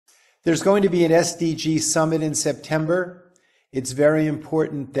There's going to be an SDG summit in September. It's very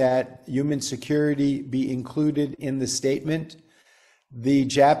important that human security be included in the statement. The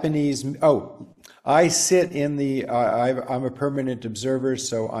Japanese, I sit in the, I'm a permanent observer,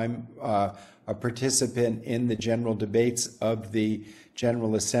 so I'm a participant in the general debates of the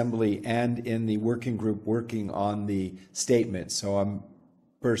General Assembly and in the working group working on the statement. So I'm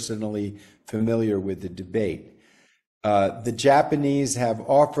personally familiar with the debate. The Japanese have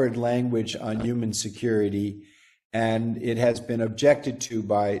offered language on human security, and it has been objected to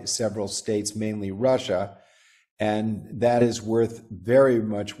by several states, mainly Russia, and that is very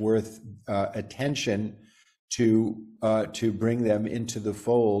much worth attention to bring them into the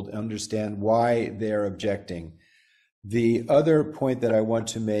fold, understand why they're objecting. The other point that I want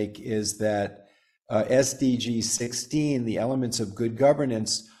to make is that SDG 16, the elements of good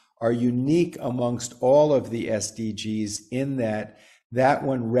governance, are unique amongst all of the SDGs in that that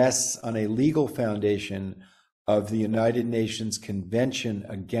one rests on a legal foundation of the United Nations Convention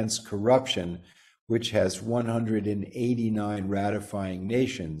Against Corruption, which has 189 ratifying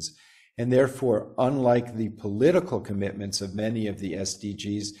nations. And therefore, unlike the political commitments of many of the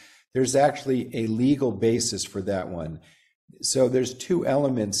SDGs, there's actually a legal basis for that one. So there's two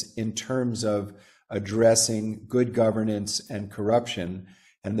elements in terms of addressing good governance and corruption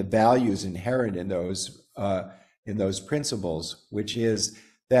and the values inherent in those principles, which is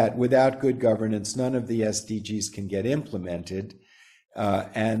that without good governance, none of the SDGs can get implemented,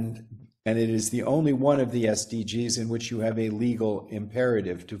 and it is the only one of the SDGs in which you have a legal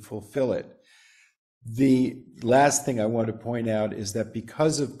imperative to fulfill it. The last thing I want to point out is that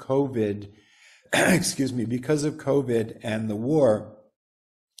because of COVID, because of COVID and the war,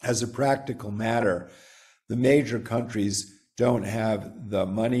 as a practical matter, the major countries don't have the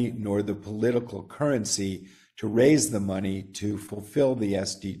money nor the political currency to raise the money to fulfill the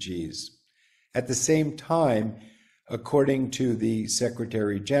SDGs. At the same time, according to the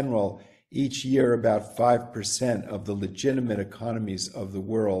Secretary General, each year about 5% of the legitimate economies of the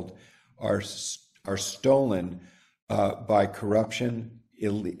world are stolen by corruption,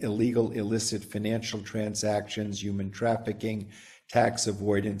 illegal, illicit financial transactions, human trafficking, tax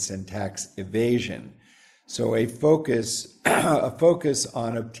avoidance, and tax evasion. So a focus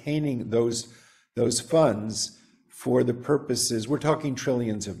on obtaining those funds for the purposes, we're talking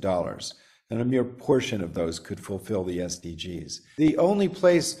trillions of dollars, and a mere portion of those could fulfill the SDGs. The only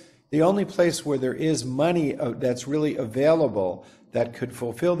place where there is money that's really available that could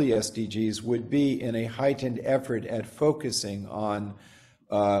fulfill the SDGs would be in a heightened effort at focusing on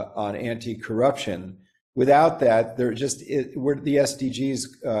anti-corruption. Without that, the SDGs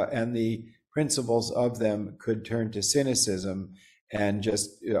and the principles of them could turn to cynicism and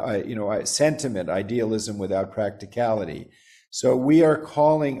just sentiment, idealism without practicality. So we are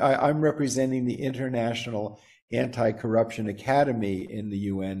calling. I'm representing the International Anti-Corruption Academy in the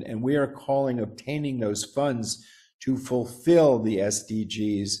UN, and we are calling obtaining those funds to fulfill the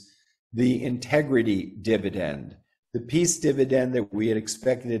SDGs, the integrity dividend. The peace dividend that we had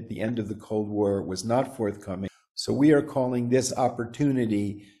expected at the end of the Cold War was not forthcoming. So we are calling this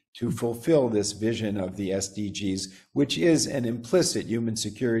opportunity to fulfill this vision of the SDGs, which is an implicit human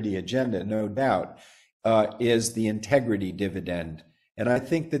security agenda, no doubt, is the integrity dividend. And I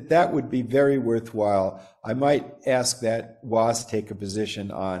think that that would be very worthwhile. I might ask that WAAS take a position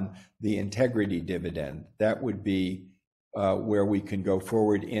on the integrity dividend. That would be where we can go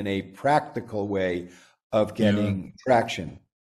forward in a practical way of getting traction.